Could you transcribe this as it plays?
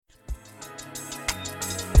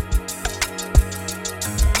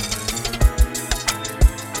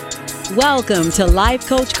Welcome to Life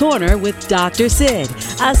Coach Corner with Dr. Sid,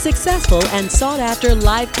 a successful and sought-after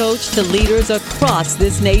life coach to leaders across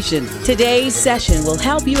this nation. Today's session will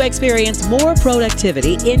help you experience more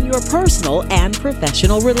productivity in your personal and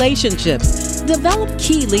professional relationships, develop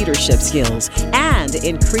key leadership skills, and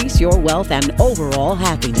increase your wealth and overall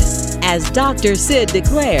happiness. As Dr. Sid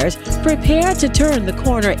declares, prepare to turn the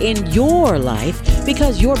corner in your life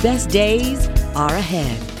because your best days are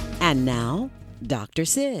ahead. And now, Dr.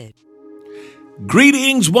 Sid.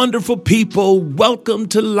 Greetings, wonderful people. Welcome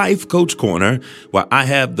to Life Coach Corner, where I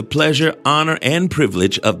have the pleasure, honor, and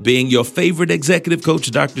privilege of being your favorite executive coach,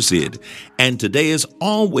 Dr. Sid. And today, as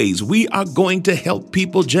always, we are going to help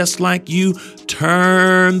people just like you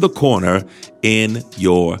turn the corner in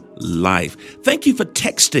your life. Thank you for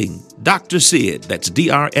texting Dr. Sid. That's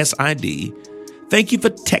DRSID. Thank you for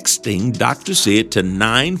texting Dr. Sid to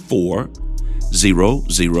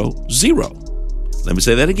 94000. Let me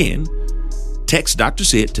say that again. Text Dr.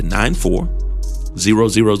 Sid to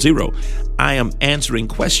 94000. I am answering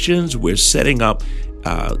questions. We're setting up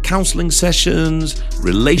counseling sessions,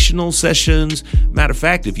 relational sessions. Matter of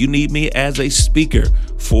fact, if you need me as a speaker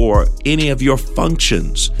for any of your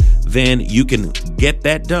functions, then you can get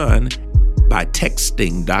that done by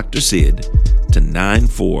texting Dr. Sid to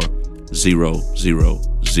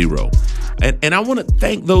 94000. And I want to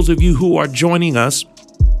thank those of you who are joining us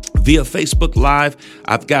via Facebook Live.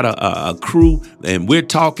 I've got a crew, and we're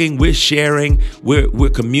talking, we're sharing, we're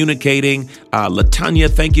communicating.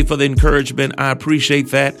 LaTanya, thank you for the encouragement. I appreciate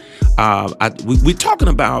that. We're talking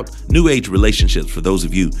about new age relationships for those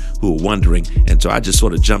of you who are wondering. And so I just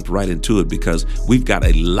sort of jumped right into it because we've got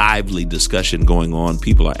a lively discussion going on.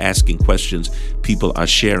 People are asking questions. People are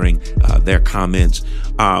sharing their comments.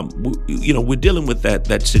 We're dealing with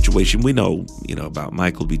that situation. We know, about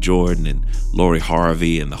Michael B. Jordan and Lori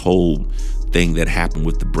Harvey and the whole thing that happened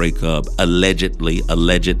with the breakup.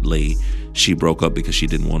 Allegedly, she broke up because she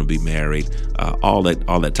didn't want to be married. All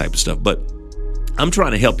that type of stuff. But I'm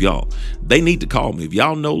trying to help y'all. They need to call me. If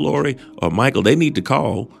y'all know Lori or Michael, they need to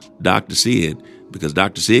call Dr. Sid because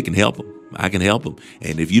Dr. Sid can help them. I can help them.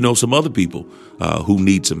 And if you know some other people who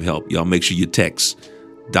need some help, y'all make sure you text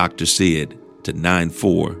Dr. Sid to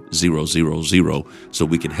 94000 so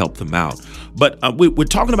we can help them out. But we're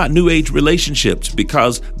talking about new age relationships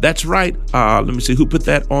because that's right. Let me see who put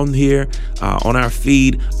that on here on our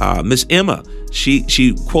feed. Miss Emma,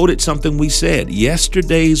 she quoted something we said.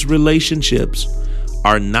 Yesterday's relationships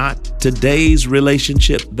are not today's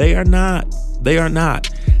relationship. They are not.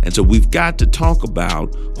 And so we've got to talk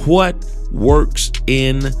about what works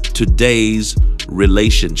in today's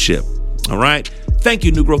relationship. All right. Thank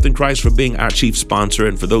you, New Growth in Christ, for being our chief sponsor.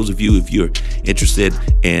 And for those of you, if you're interested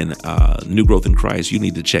in New Growth in Christ, you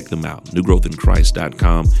need to check them out,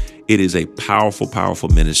 newgrowthinchrist.com. It is a powerful, powerful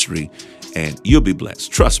ministry, and you'll be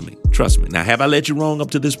blessed. Trust me. Now, have I led you wrong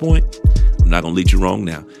up to this point? I'm not going to lead you wrong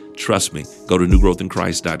now. Trust me. Go to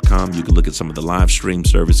newgrowthinchrist.com. You can look at some of the live stream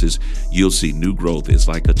services. You'll see New Growth is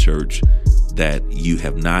like a church that you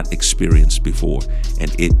have not experienced before,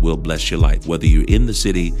 and it will bless your life. Whether you're in the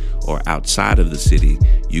city or outside of the city,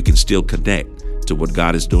 you can still connect to what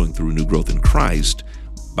God is doing through New Growth in Christ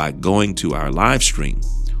by going to our live stream,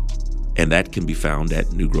 and that can be found at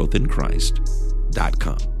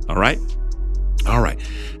newgrowthinchrist.com. All right.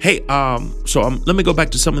 Hey, let me go back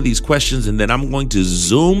to some of these questions, and then I'm going to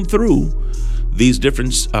zoom through these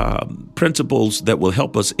different principles that will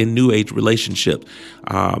help us in new age relationships.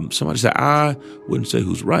 Somebody said, I wouldn't say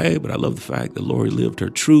who's right, but I love the fact that Lori lived her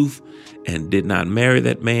truth and did not marry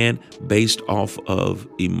that man based off of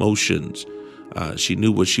emotions. She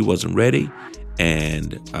knew what she wasn't ready,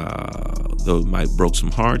 and though it might broke some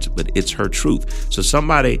hearts, but it's her truth. So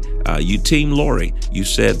somebody, you team Lori, you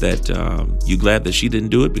said that you're glad that she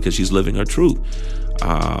didn't do it because she's living her truth.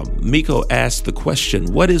 Miko asked the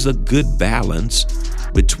question, what is a good balance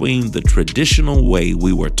between the traditional way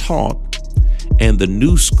we were taught and the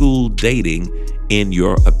new school dating, in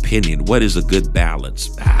your opinion? What is a good balance?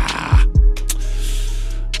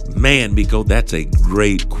 Man, Miko, that's a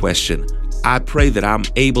great question. I pray that I'm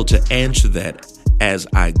able to answer that as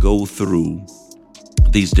I go through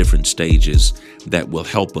these different stages that will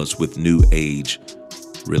help us with new age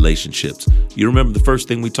relationships. You remember the first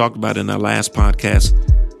thing we talked about in our last podcast,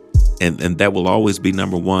 and that will always be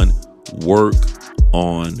number one: work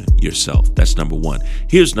on yourself. That's number one.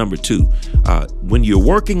 Here's number two. When you're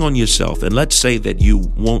working on yourself, and let's say that you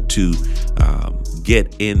want to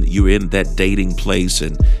you're in that dating place,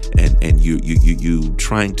 and you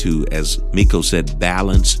trying to, as Miko said,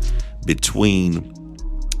 balance between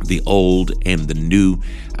the old and the new.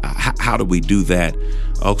 How do we do that?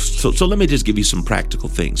 Oh, so let me just give you some practical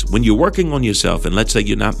things. When you're working on yourself, and let's say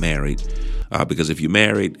you're not married, because if you're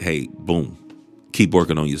married, hey, boom, keep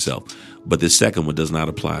working on yourself. But this second one does not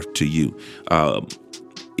apply to you.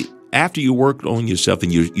 After you work on yourself,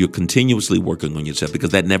 and you're continuously working on yourself,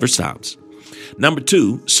 because that never stops. Number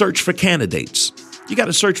 2, search for candidates. You got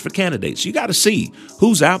to search for candidates. You got to see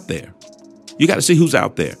who's out there.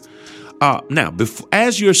 Now,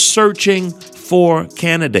 as you're searching for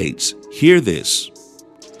candidates, hear this.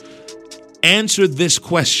 Answer this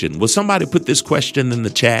question. Will somebody put this question in the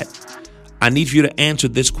chat? I need you to answer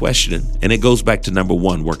this question, and it goes back to number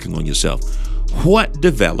 1, working on yourself. What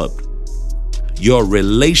developed your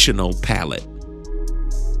relational palette?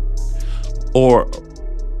 Or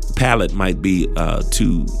palette might be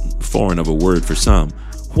too foreign of a word for some.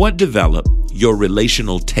 What developed your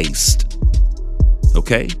relational taste?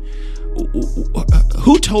 Okay?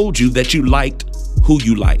 Who told you that you liked who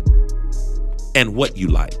you like and what you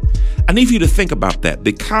like? I need you to think about that,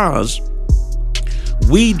 because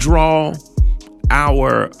we draw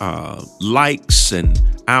our likes and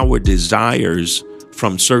our desires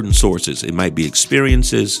from certain sources. It might be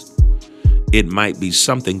experiences. It might be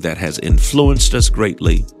something that has influenced us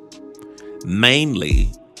greatly.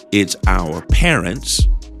 Mainly, it's our parents,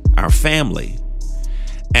 our family.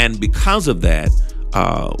 And because of that,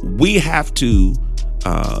 we have to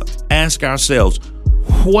ask ourselves,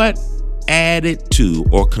 what added to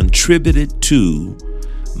or contributed to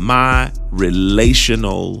my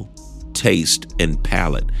relational taste and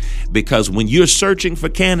palate? Because when you're searching for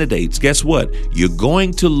candidates, guess what? You're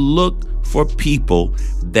going to look for people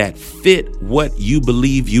that fit what you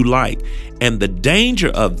believe you like. And the danger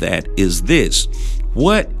of that is this: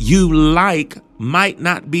 what you like might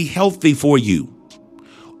not be healthy for you,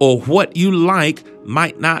 or what you like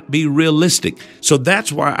might not be realistic. So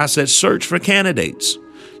that's why I said search for candidates.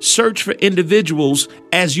 Search for individuals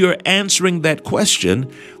as you're answering that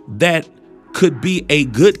question that could be a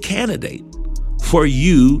good candidate for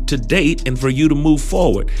you to date and for you to move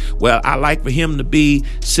forward. Well, I like for him to be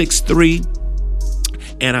 6'3",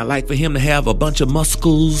 and I like for him to have a bunch of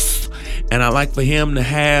muscles, and I like for him to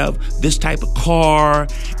have this type of car,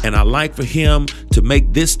 and I like for him to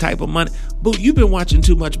make this type of money. But you've been watching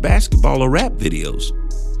too much basketball or rap videos.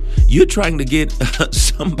 You're trying to get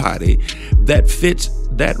somebody that fits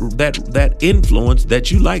that influence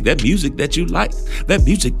that you like, that music that you like, that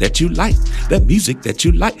music that you like, that music that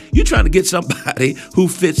you like. You're trying to get somebody who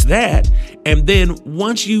fits that. And then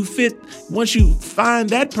once you find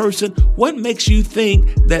that person, what makes you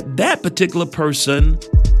think that that particular person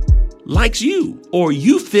likes you or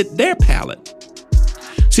you fit their palate?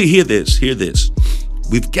 See, hear this.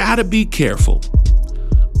 We've got to be careful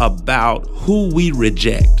about who we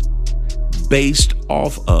reject based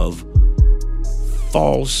off of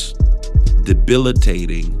false,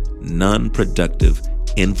 debilitating, non-productive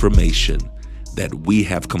information that we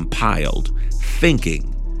have compiled,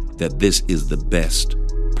 thinking that this is the best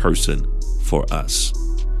person for us.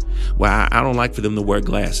 Well, I don't like for them to wear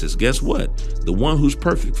glasses. Guess what? The one who's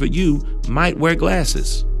perfect for you might wear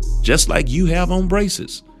glasses, just like you have on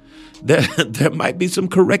braces. There might be some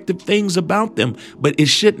corrective things about them, but it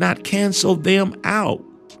should not cancel them out.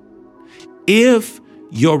 If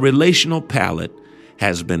your relational palette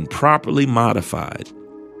has been properly modified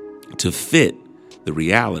to fit the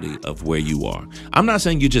reality of where you are. I'm not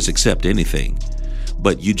saying you just accept anything,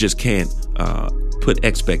 but you just can't put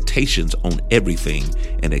expectations on everything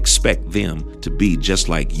and expect them to be just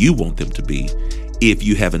like you want them to be. If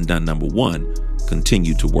you haven't done number 1,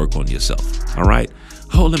 continue to work on yourself. All right.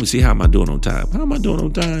 Oh, let me see. How am I doing on time?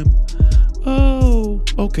 Oh,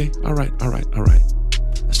 okay. All right.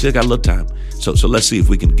 I still got a little time. So let's see if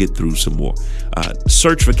we can get through some more.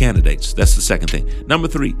 Search for candidates. That's the second thing. Number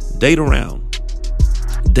 3, date around.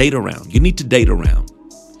 You need to date around.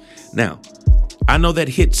 Now, I know that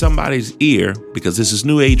hit somebody's ear because this is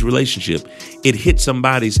new age relationship. It hit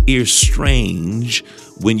somebody's ear strange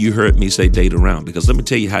when you heard me say date around, because let me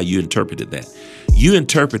tell you how you interpreted that. You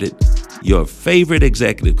interpreted your favorite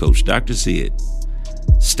executive coach, Dr. Sid,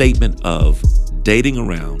 statement of dating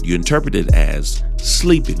around. You interpreted it as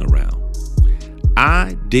sleeping around.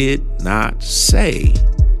 I did not say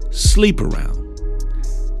sleep around.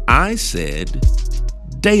 I said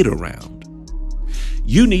date around.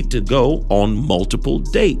 You need to go on multiple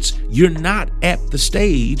dates. You're not at the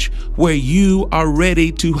stage where you are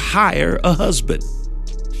ready to hire a husband.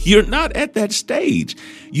 You're not at that stage.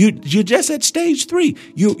 You're just at stage 3.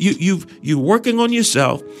 You're working on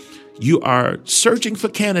yourself. You are searching for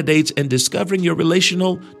candidates and discovering your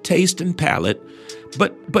relational taste and palette.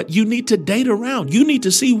 But you need to date around. You need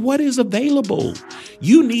to see what is available.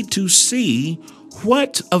 You need to see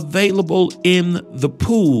what's available in the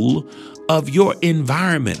pool of your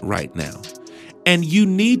environment right now. And you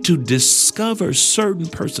need to discover certain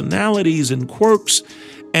personalities and quirks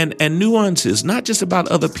and nuances, not just about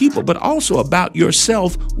other people, but also about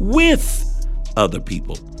yourself with other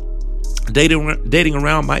people. Dating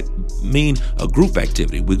around might mean a group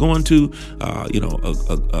activity. We're going to,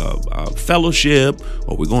 a fellowship,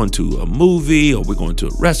 or we're going to a movie, or we're going to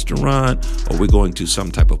a restaurant, or we're going to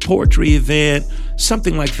some type of poetry event,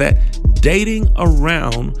 something like that. Dating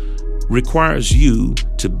around requires you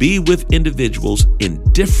to be with individuals in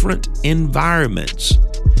different environments.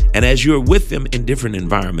 And as you're with them in different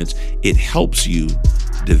environments, it helps you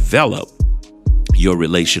develop your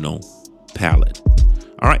relational palette.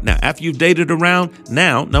 All right, now, after you've dated around,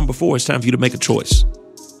 now, number 4, it's time for you to make a choice.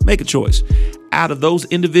 Make a choice. Out of those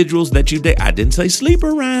individuals that you date, I didn't say sleep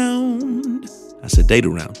around. I said date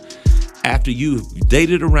around. After you've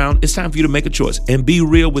dated around, it's time for you to make a choice and be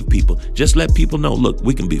real with people. Just let people know, look,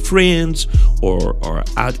 we can be friends, or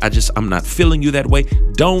I'm not feeling you that way.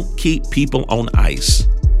 Don't keep people on ice,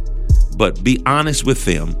 but be honest with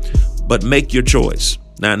them, but make your choice.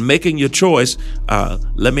 Now, in making your choice,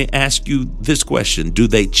 let me ask you this question. Do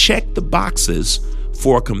they check the boxes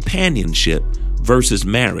for companionship versus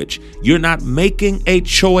marriage? You're not making a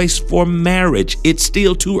choice for marriage. It's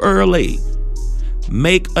still too early.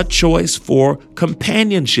 Make a choice for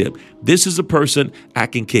companionship. This is a person I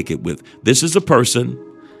can kick it with. This is a person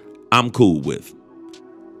I'm cool with.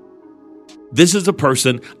 This is a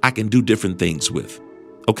person I can do different things with.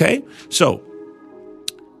 Okay? So,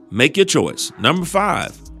 make your choice. Number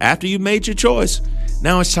 5, after you made your choice,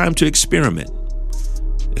 now it's time to experiment.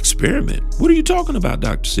 Experiment? What are you talking about,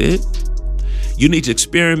 Dr. Sid? You need to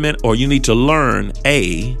experiment, or you need to learn,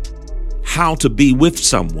 A, how to be with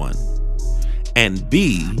someone, and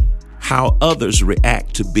B, how others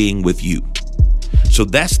react to being with you. So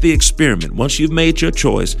that's the experiment. Once you've made your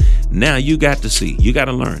choice, now you got to see, you got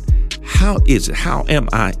to learn, how is it? How am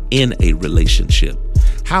I in a relationship?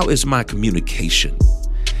 How is my communication?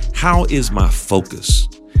 How is my focus?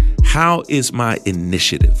 How is my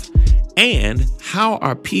initiative? And how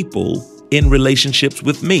are people in relationships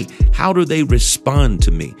with me? How do they respond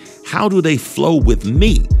to me? How do they flow with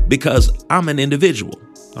me? Because I'm an individual.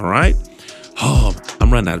 All right. Oh,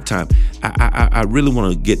 I'm running out of time. I really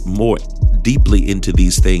want to get more deeply into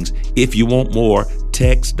these things. If you want more,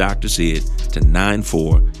 text Dr. Sid to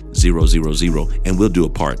 94000 and we'll do a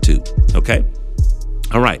part 2. Okay.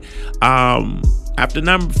 All right. After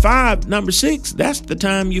number 5, number 6, that's the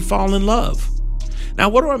time you fall in love. Now,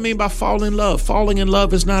 what do I mean by fall in love? Falling in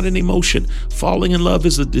love is not an emotion. Falling in love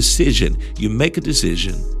is a decision. You make a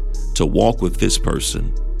decision to walk with this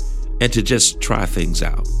person and to just try things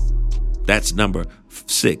out. That's number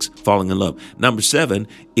 6, falling in love. Number 7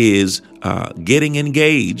 is getting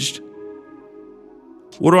engaged.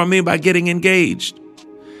 What do I mean by getting engaged?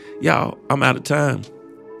 Y'all, I'm out of time.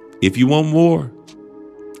 If you want more,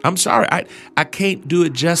 I'm sorry. I can't do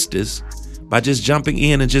it justice by just jumping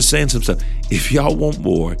in and just saying some stuff. If y'all want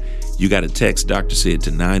more, you got to text Dr. Sid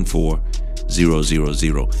to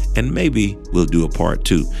 94000, and maybe we'll do a part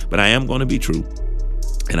 2. But I am going to be true,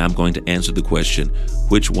 and I'm going to answer the question,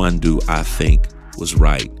 which one do I think was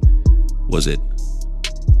right? Was it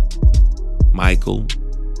Michael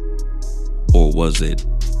or was it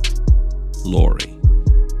Lori?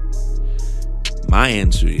 My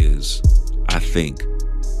answer is, I think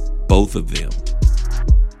both of them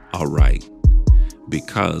are right,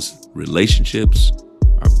 because relationships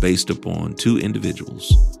are based upon 2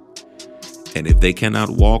 individuals. And if they cannot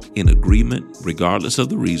walk in agreement, regardless of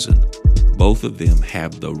the reason, both of them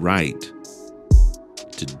have the right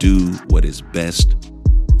to do what is best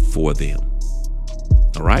for them.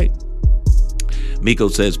 All right? Miko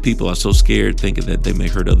says people are so scared, thinking that they may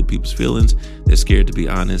hurt other people's feelings. They're scared to be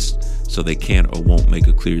honest, so they can't or won't make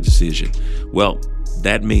a clear decision. Well,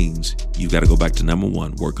 that means you've got to go back to number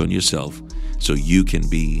 1, work on yourself so you can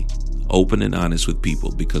be open and honest with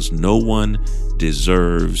people, because no one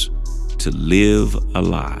deserves to live a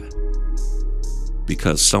lie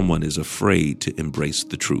because someone is afraid to embrace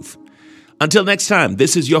the truth. Until next time,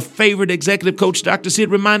 this is your favorite executive coach, Dr. Sid,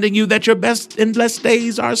 reminding you that your best and blessed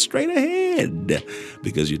days are straight ahead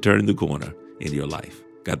because you're turning the corner in your life.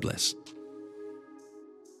 God bless.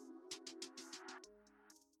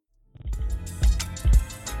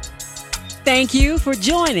 Thank you for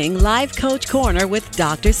joining Life Coach Corner with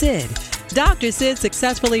Dr. Sid. Dr. Sid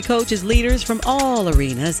successfully coaches leaders from all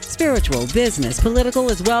arenas, spiritual, business, political,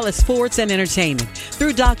 as well as sports and entertainment.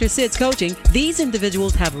 Through Dr. Sid's coaching, these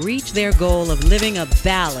individuals have reached their goal of living a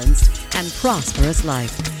balanced and prosperous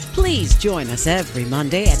life. Please join us every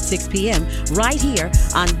Monday at 6 p.m. right here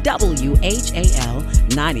on WHAL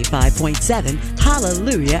 95.7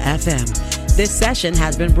 Hallelujah FM. This session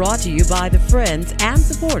has been brought to you by the friends and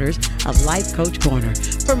supporters of Life Coach Corner.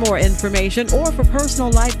 For more information or for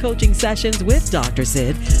personal life coaching sessions with Dr.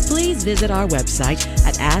 Sid, please visit our website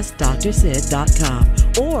at AskDrSid.com,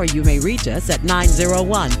 or you may reach us at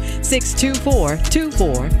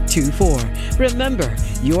 901-624-2424. Remember,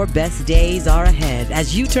 your best days are ahead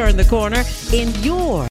as you turn the corner in your